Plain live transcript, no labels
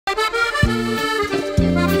Alright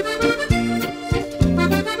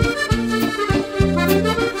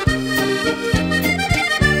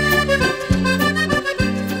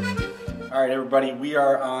everybody, we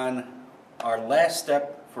are on our last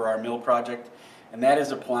step for our mill project, and that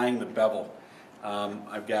is applying the bevel.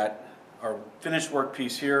 I've got our finished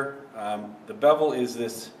workpiece here. The bevel is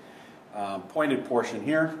this pointed portion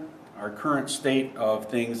here. Our current state of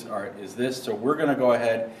things is this, so we're going to go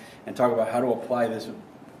ahead and talk about how to apply this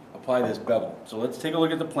bevel. So let's take a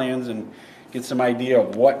look at the plans and get some idea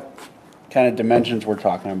of what kind of dimensions we're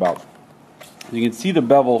talking about. You can see the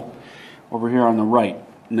bevel over here on the right,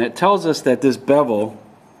 and that tells us that this bevel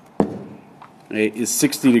is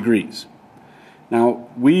 60 degrees. Now,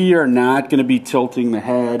 we are not going to be tilting the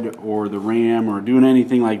head or the ram or doing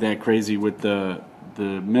anything like that crazy with the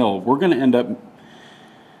mill. We're going to end up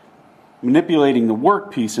manipulating the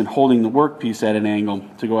workpiece and holding the workpiece at an angle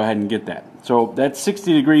to go ahead and get that. So that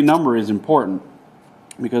 60 degree number is important,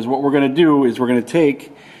 because what we're going to do is we're going to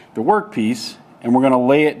take the workpiece and we're going to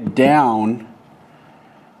lay it down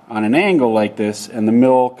on an angle like this, and the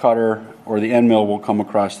mill cutter or the end mill will come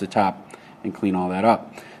across the top and clean all that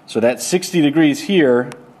up. So that 60 degrees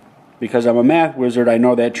here, because I'm a math wizard, I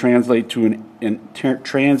know that translates to an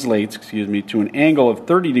angle of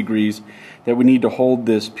 30 degrees that we need to hold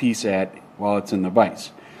this piece at while it's in the vise.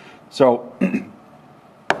 So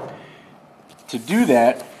to do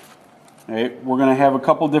that, right, we're going to have a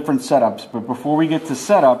couple different setups, but before we get to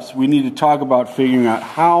setups, we need to talk about figuring out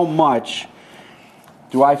how much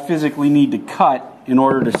do I physically need to cut in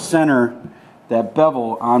order to center that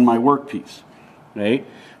bevel on my workpiece. Right?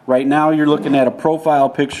 Right now you're looking at a profile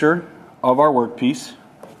picture of our workpiece.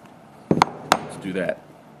 Let's do that.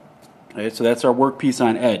 Okay, so that's our workpiece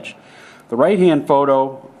on edge. The right hand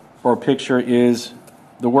photo or picture is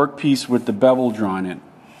the workpiece with the bevel drawn in.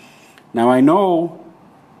 Now I know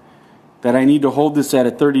that I need to hold this at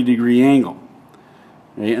a 30 degree angle.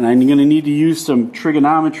 Right? And I'm going to need to use some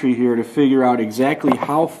trigonometry here to figure out exactly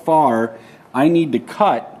how far I need to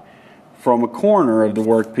cut from a corner of the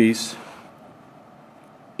workpiece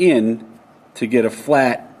in to get a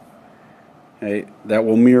flat, okay, that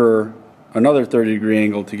will mirror another 30 degree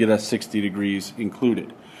angle to get us 60 degrees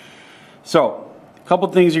included. So a couple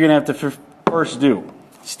things you're going to have to first do.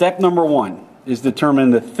 Step number one is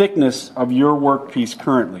determine the thickness of your workpiece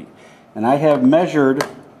currently. And I have measured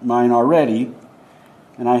mine already,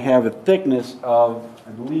 and I have a thickness of,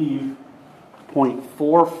 I believe,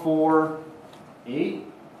 0.448,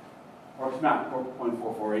 or it's not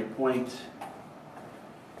 0.448,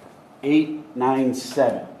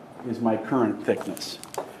 0.897 is my current thickness.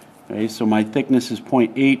 Okay, so my thickness is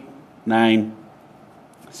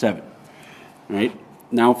 0.897. Right?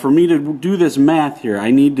 Now for me to do this math here, I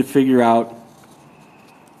need to figure out,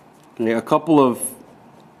 okay, a couple of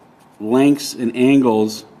lengths and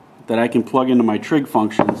angles that I can plug into my trig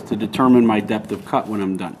functions to determine my depth of cut when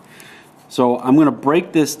I'm done. So I'm going to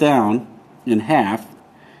break this down in half,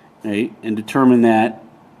 right, and determine that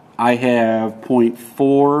I have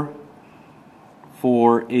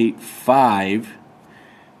 0.4485,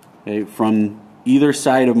 okay, from either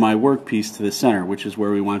side of my workpiece to the center, which is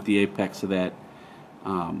where we want the apex of that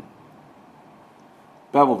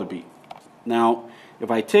bevel to be. Now, if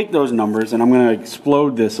I take those numbers, and I'm going to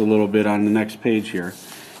explode this a little bit on the next page here,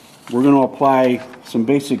 we're going to apply some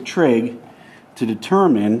basic trig to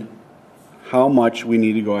determine how much we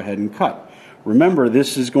need to go ahead and cut. Remember,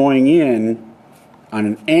 this is going in on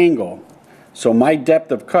an angle, so my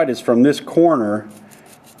depth of cut is from this corner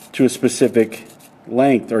to a specific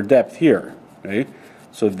length or depth here. Okay?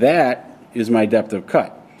 So that is my depth of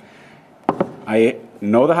cut. I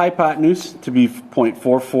know the hypotenuse to be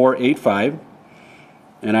 0.4485,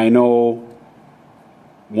 and I know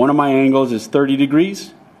one of my angles is 30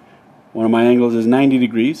 degrees, one of my angles is 90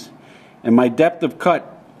 degrees, and my depth of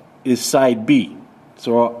cut is side B.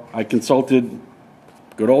 So I consulted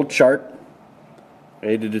good old chart,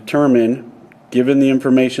 okay, to determine, given the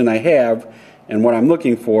information I have and what I'm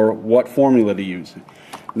looking for, what formula to use.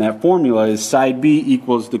 And that formula is side B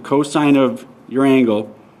equals the cosine of your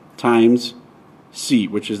angle times C,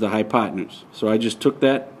 which is the hypotenuse. So I just took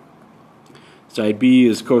that. Side B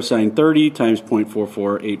is cosine 30 times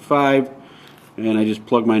 0.4485, and I just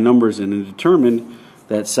plugged my numbers in and determined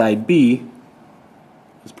that side B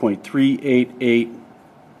is 0.388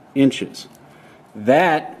 inches.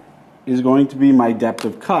 That is going to be my depth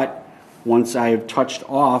of cut once I have touched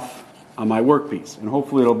off on my workpiece. And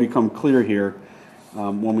hopefully it'll become clear here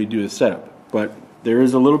when we do the setup. But there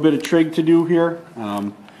is a little bit of trig to do here.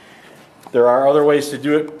 There are other ways to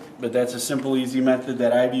do it, but that's a simple, easy method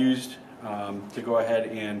that I've used to go ahead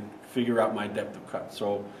and figure out my depth of cut.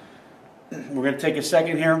 So we're going to take a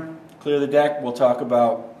second here, clear the deck. We'll talk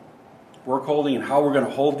about work holding and how we're going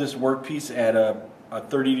to hold this workpiece at a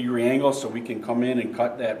 30-degree angle so we can come in and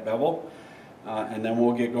cut that bevel. And then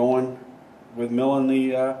we'll get going with milling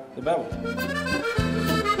the bevel.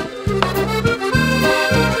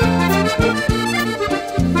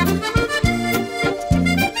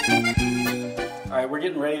 Alright, we're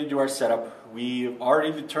getting ready to do our setup. We've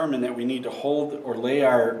already determined that we need to hold or lay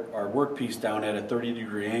our workpiece down at a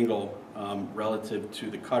 30-degree angle relative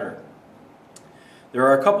to the cutter. There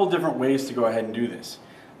are a couple different ways to go ahead and do this.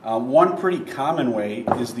 One pretty common way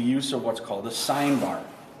is the use of what's called a sine bar.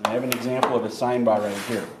 And I have an example of a sine bar right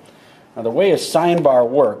here. Now the way a sine bar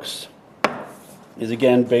works is,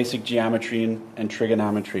 again, basic geometry and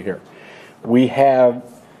trigonometry here. We have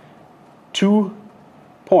 2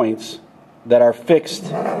 points that are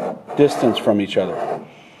fixed distance from each other.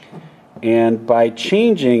 And by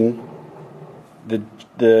changing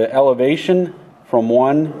the elevation from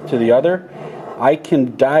one to the other, I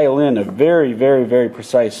can dial in a very, very, very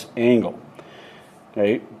precise angle.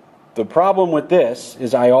 Okay? The problem with this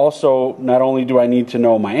is I also, not only do I need to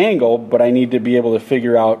know my angle, but I need to be able to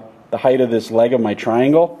figure out the height of this leg of my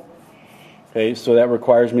triangle. Okay, so that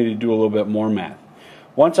requires me to do a little bit more math.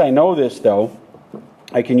 Once I know this, though,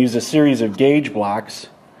 I can use a series of gauge blocks,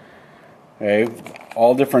 okay,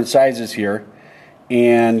 all different sizes here,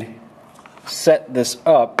 and set this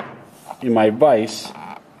up in my vise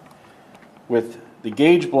with the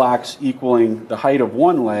gauge blocks equaling the height of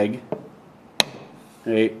one leg,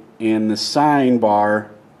 okay, and the sine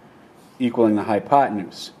bar equaling the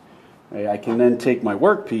hypotenuse. Okay, I can then take my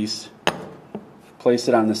workpiece, place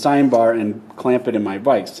it on the sine bar, and clamp it in my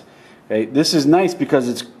vise. Okay, this is nice because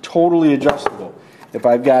it's totally adjustable. If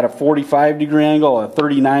I've got a 45-degree angle, a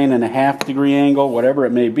 39.5-degree angle, whatever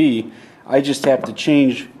it may be, I just have to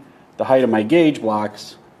change the height of my gauge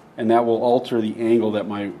blocks, and that will alter the angle that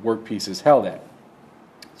my workpiece is held at.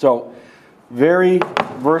 So, very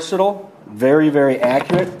versatile, very, very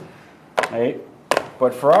accurate. Right?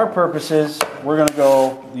 But for our purposes, we're going to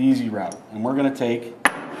go the easy route, and we're going to take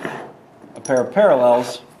a pair of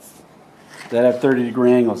parallels that have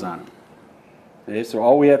 30-degree angles on them. Okay, so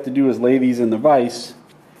all we have to do is lay these in the vise,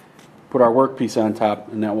 put our workpiece on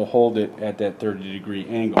top, and that will hold it at that 30-degree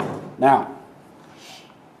angle. Now,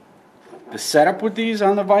 the setup with these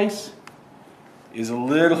on the vise is a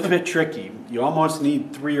little bit tricky. You almost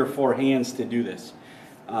need 3 or 4 hands to do this.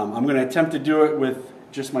 I'm going to attempt to do it with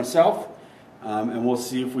just myself, and we'll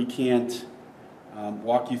see if we can't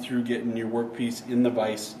walk you through getting your workpiece in the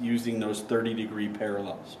vise using those 30-degree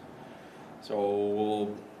parallels. So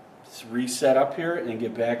we'll reset up here and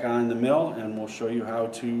get back on the mill, and we'll show you how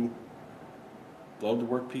to load the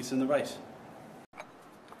workpiece in the vise.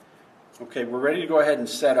 Okay, we're ready to go ahead and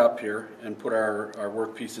set up here and put our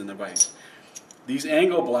workpiece in the vise. These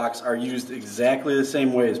angle blocks are used exactly the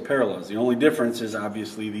same way as parallels. The only difference is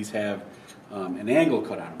obviously these have an angle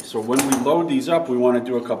cut on them. So when we load these up, we want to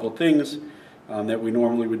do a couple things that we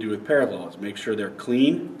normally would do with parallels. Make sure they're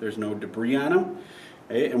clean, there's no debris on them,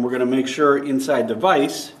 okay? And we're going to make sure inside the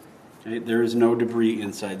vise, okay, there is no debris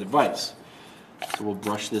inside the vise. So we'll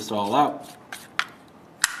brush this all out.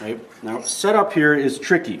 Okay? Now, setup here is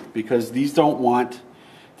tricky because these don't want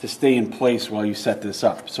to stay in place while you set this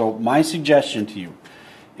up. So my suggestion to you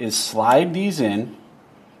is slide these in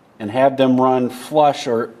and have them run flush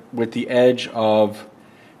or with the edge of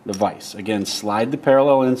the vise. Again, slide the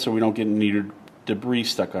parallel in so we don't get any debris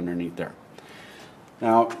stuck underneath there.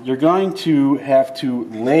 Now, you're going to have to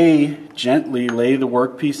gently lay the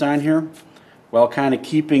workpiece on here while kind of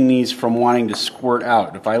keeping these from wanting to squirt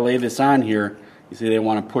out. If I lay this on here, you see they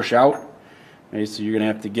want to push out. Okay, so you're going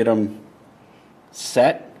to have to get them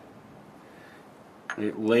set.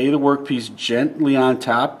 Lay the workpiece gently on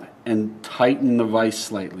top and tighten the vise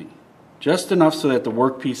slightly. Just enough so that the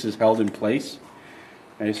workpiece is held in place.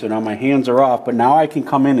 Okay, so now my hands are off, but now I can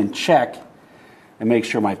come in and check and make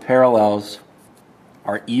sure my parallels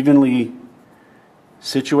are evenly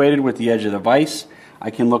situated with the edge of the vise.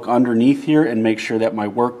 I can look underneath here and make sure that my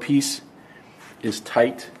workpiece is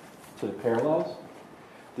tight to the parallels.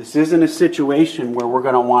 This isn't a situation where we're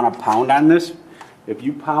going to want to pound on this. If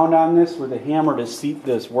you pound on this with a hammer to seat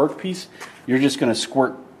this workpiece, you're just going to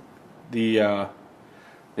squirt the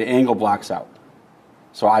angle blocks out.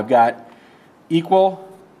 So I've got equal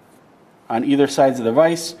on either sides of the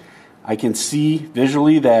vise. I can see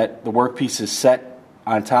visually that the workpiece is set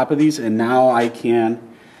on top of these, and now I can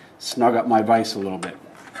snug up my vise a little bit.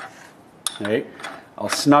 Okay, I'll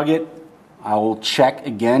snug it. I will check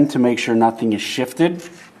again to make sure nothing is shifted.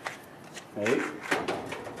 Okay,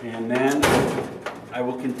 and then I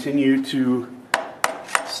will continue to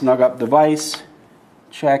snug up the vise,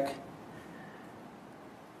 check,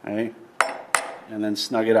 right, and then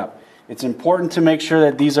snug it up. It's important to make sure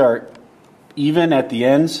that these are even at the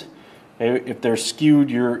ends. Okay? If they're skewed,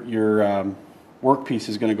 your workpiece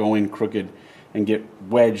is going to go in crooked and get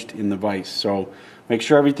wedged in the vise. So make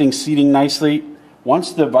sure everything's seating nicely.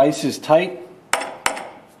 Once the vise is tight,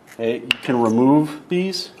 okay, you can remove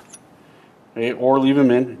these, okay, or leave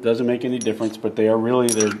them in. It doesn't make any difference, but they are really,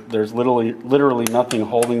 there's literally nothing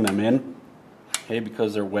holding them in, okay,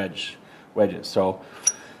 because they're wedges. So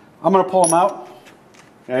I'm going to pull them out,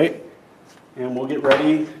 okay, and we'll get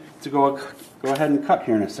ready to go ahead and cut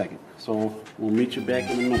here in a second. So we'll meet you back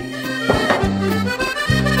in a minute.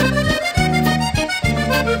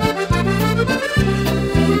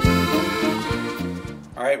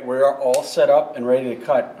 Alright, we're all set up and ready to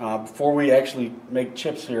cut. Before we actually make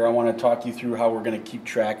chips here, I want to talk you through how we're going to keep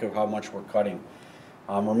track of how much we're cutting.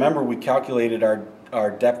 Remember, we calculated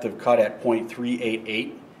our depth of cut at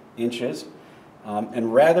 0.388 inches.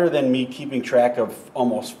 And rather than me keeping track of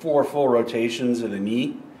almost 4 full rotations of the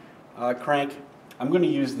knee crank, I'm going to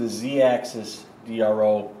use the Z-axis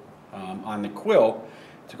DRO on the quill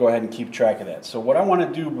to go ahead and keep track of that. So what I want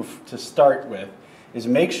to do to start with is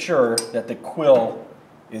make sure that the quill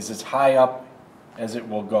is as high up as it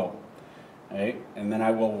will go. Right? And then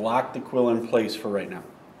I will lock the quill in place for right now.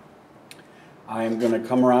 I am going to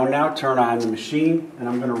come around now, turn on the machine, and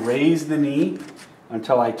I'm going to raise the knee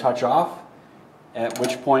until I touch off, at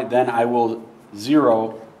which point then I will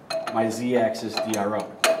zero my Z-axis DRO.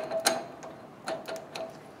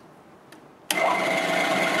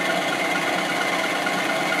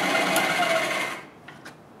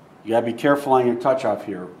 You gotta be careful on your touch off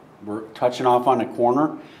here. We're touching off on a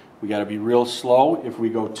corner. We gotta be real slow. If we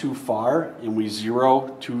go too far and we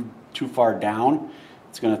zero too far down,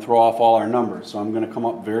 it's gonna throw off all our numbers. So I'm gonna come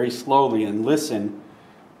up very slowly and listen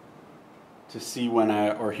to see when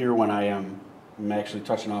or hear when I'm actually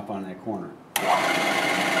touching off on that corner.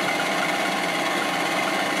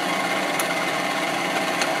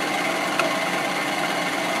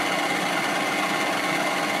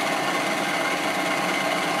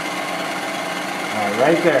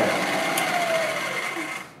 Right there.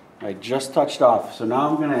 I just touched off. So now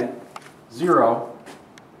I'm going to zero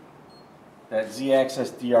that Z-axis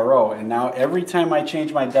DRO. And now every time I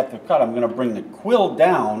change my depth of cut, I'm going to bring the quill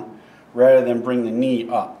down rather than bring the knee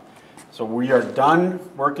up. So we are done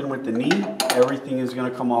working with the knee. Everything is going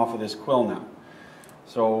to come off of this quill now.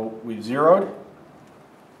 So we've zeroed.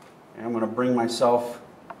 And I'm going to bring myself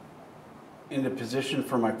into position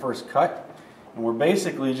for my first cut. And we're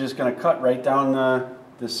basically just going to cut right down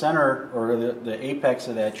the center, or the apex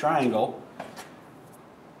of that triangle.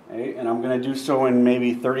 Okay, and I'm going to do so in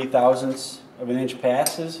maybe 30 thousandths of an inch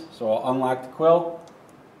passes. So I'll unlock the quill.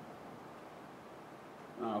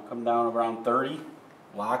 I'll come down around 30,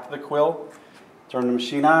 lock the quill, turn the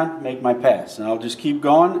machine on, make my pass. And I'll just keep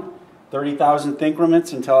going 30 thousandth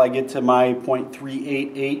increments until I get to my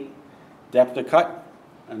 0.388 depth of cut.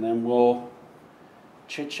 And then we'll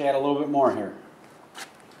chit-chat a little bit more here.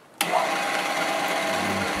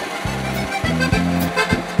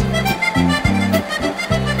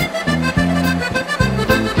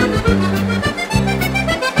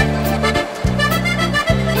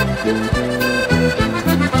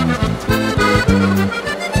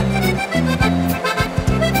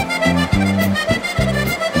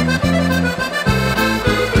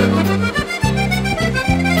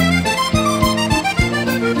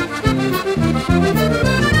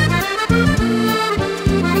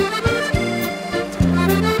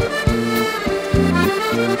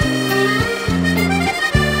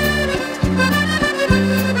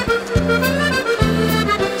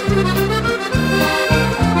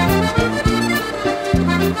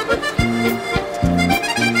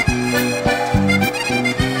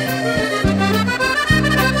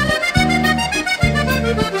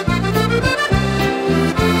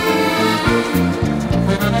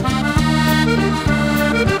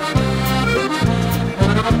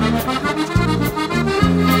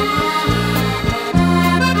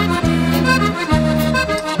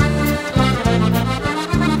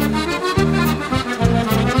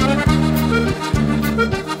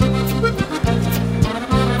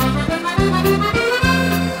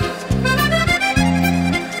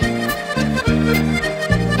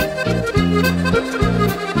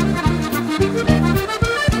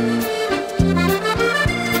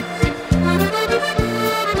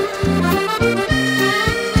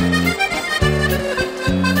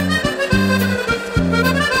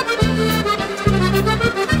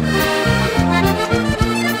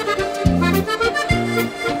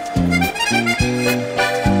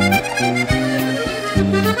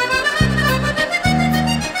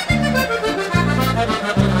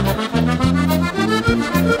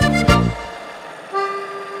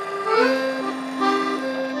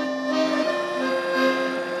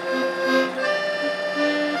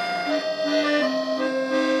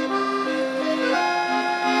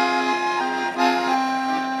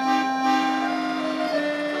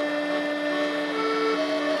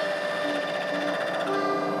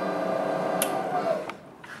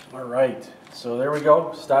 right, so there we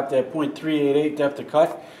go. Stopped at .388 depth of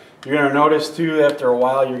cut. You're going to notice too, after a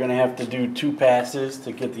while, you're going to have to do 2 passes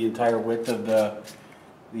to get the entire width of the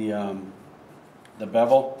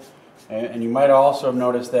bevel. And you might also have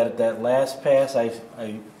noticed that at that last pass, I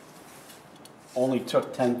only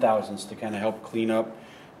took 10 thousandths to kind of help clean up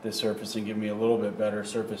the surface and give me a little bit better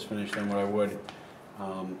surface finish than what I would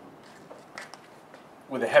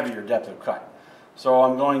with a heavier depth of cut. So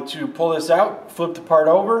I'm going to pull this out, flip the part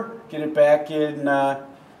over, get it back in that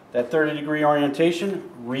 30-degree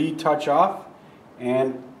orientation, retouch off,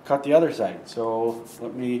 and cut the other side. So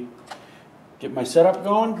let me get my setup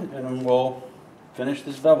going, and then we'll finish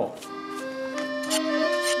this bevel.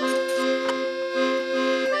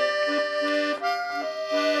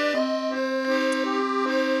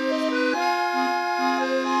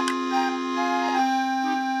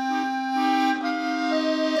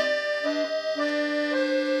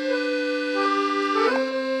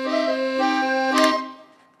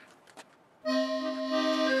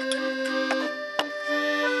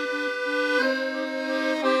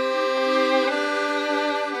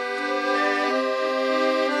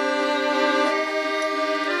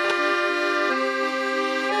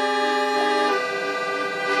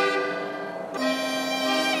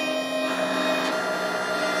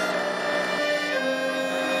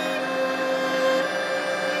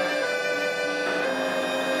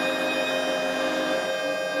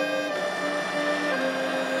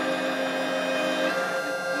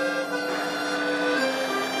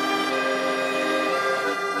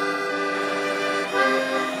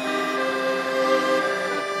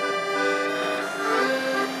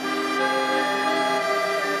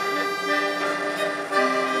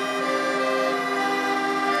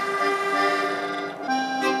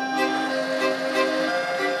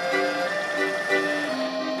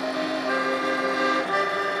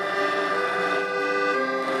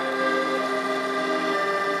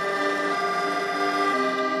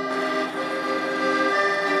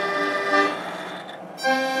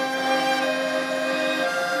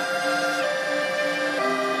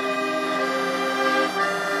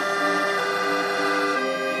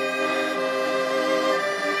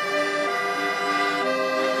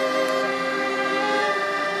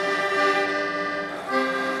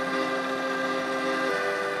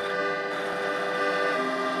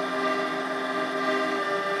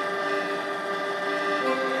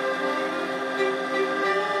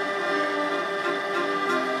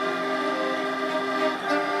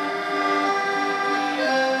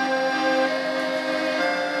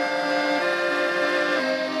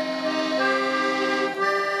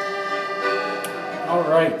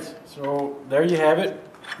 Alright, so there you have it.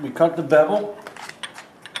 We cut the bevel.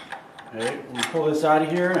 Okay, we pull this out of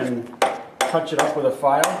here and touch it up with a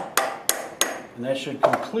file. And that should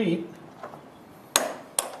complete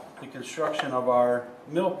the construction of our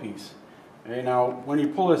mill piece. Okay, now when you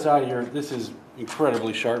pull this out of here, this is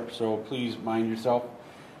incredibly sharp, so please mind yourself.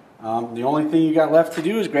 The only thing you got left to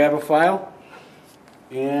do is grab a file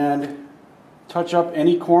and touch up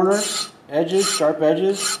any corners, edges, sharp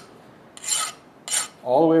edges,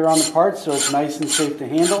 all the way around the part so it's nice and safe to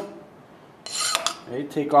handle. Okay,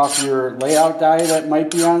 take off your layout die that might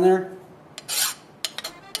be on there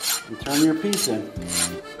and turn your piece in.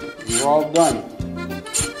 You're all done.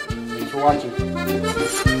 Thanks for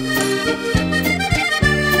watching.